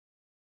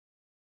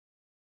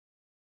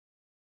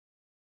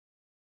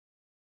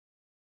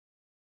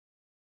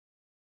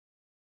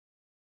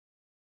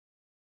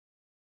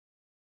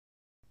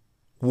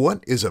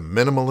What is a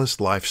minimalist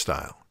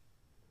lifestyle?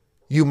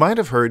 You might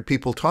have heard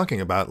people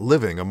talking about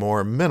living a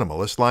more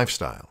minimalist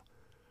lifestyle.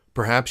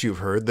 Perhaps you've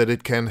heard that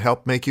it can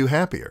help make you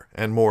happier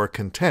and more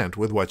content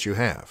with what you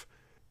have.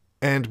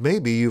 And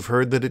maybe you've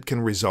heard that it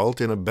can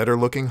result in a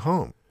better-looking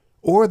home,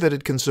 or that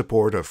it can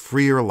support a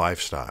freer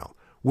lifestyle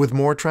with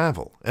more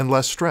travel and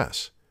less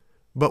stress.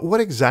 But what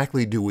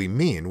exactly do we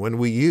mean when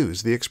we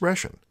use the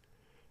expression?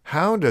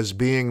 How does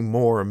being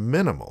more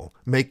minimal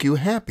make you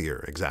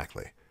happier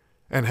exactly?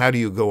 And how do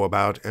you go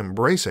about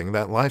embracing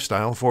that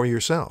lifestyle for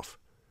yourself?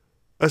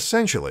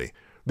 Essentially,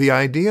 the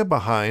idea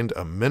behind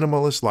a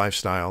minimalist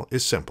lifestyle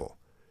is simple.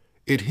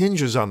 It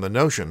hinges on the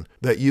notion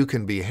that you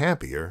can be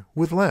happier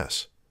with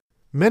less.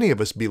 Many of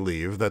us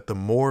believe that the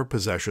more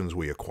possessions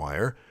we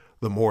acquire,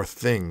 the more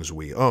things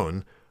we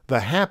own, the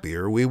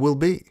happier we will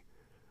be.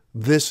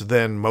 This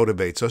then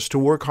motivates us to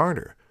work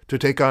harder, to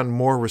take on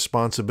more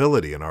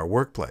responsibility in our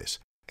workplace,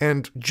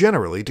 and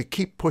generally to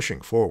keep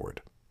pushing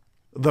forward.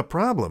 The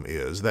problem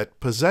is that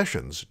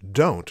possessions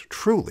don't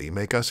truly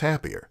make us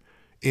happier.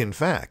 In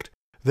fact,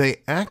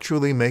 they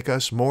actually make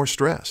us more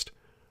stressed.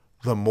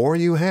 The more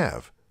you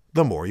have,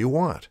 the more you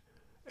want.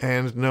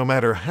 And no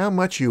matter how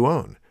much you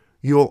own,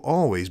 you'll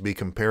always be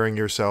comparing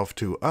yourself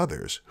to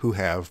others who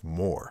have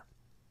more.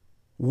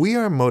 We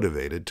are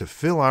motivated to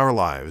fill our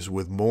lives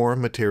with more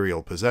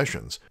material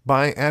possessions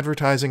by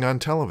advertising on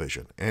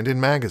television and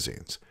in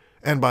magazines,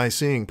 and by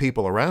seeing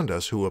people around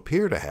us who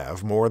appear to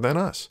have more than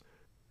us.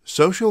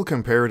 Social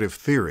comparative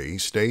theory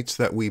states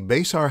that we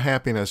base our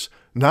happiness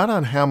not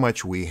on how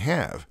much we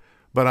have,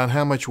 but on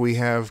how much we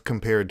have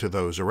compared to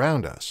those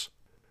around us.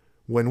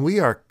 When we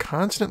are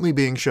constantly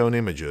being shown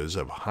images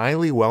of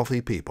highly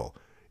wealthy people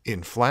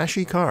in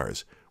flashy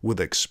cars with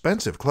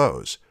expensive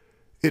clothes,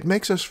 it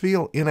makes us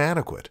feel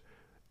inadequate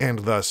and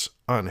thus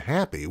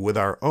unhappy with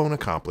our own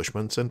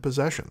accomplishments and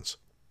possessions.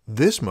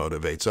 This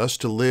motivates us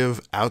to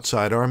live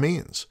outside our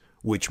means,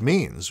 which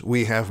means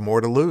we have more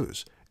to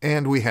lose,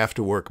 and we have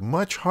to work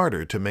much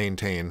harder to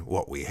maintain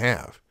what we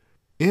have.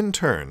 In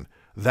turn,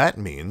 that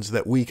means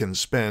that we can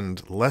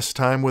spend less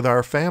time with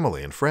our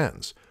family and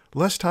friends,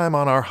 less time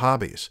on our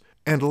hobbies,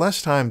 and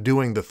less time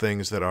doing the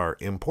things that are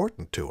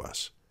important to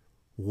us.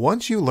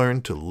 Once you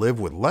learn to live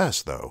with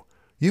less, though,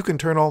 you can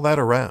turn all that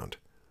around.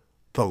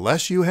 The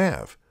less you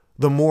have,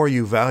 the more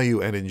you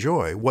value and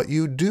enjoy what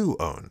you do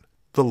own,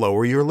 the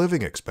lower your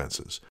living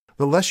expenses,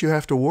 the less you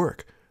have to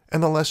work,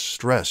 and the less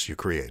stress you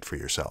create for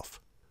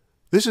yourself.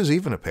 This is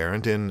even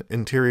apparent in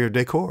interior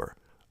decor.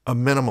 A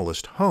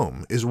minimalist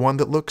home is one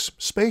that looks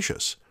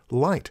spacious,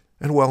 light,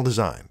 and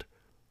well-designed.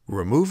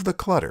 Remove the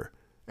clutter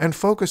and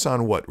focus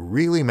on what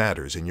really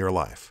matters in your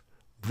life.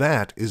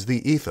 That is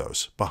the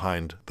ethos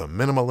behind the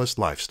minimalist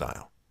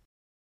lifestyle.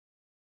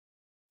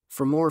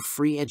 For more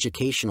free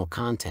educational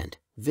content,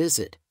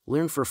 visit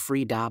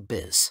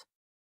learnforfree.biz.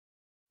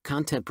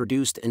 Content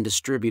produced and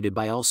distributed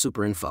by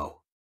AllSuperInfo.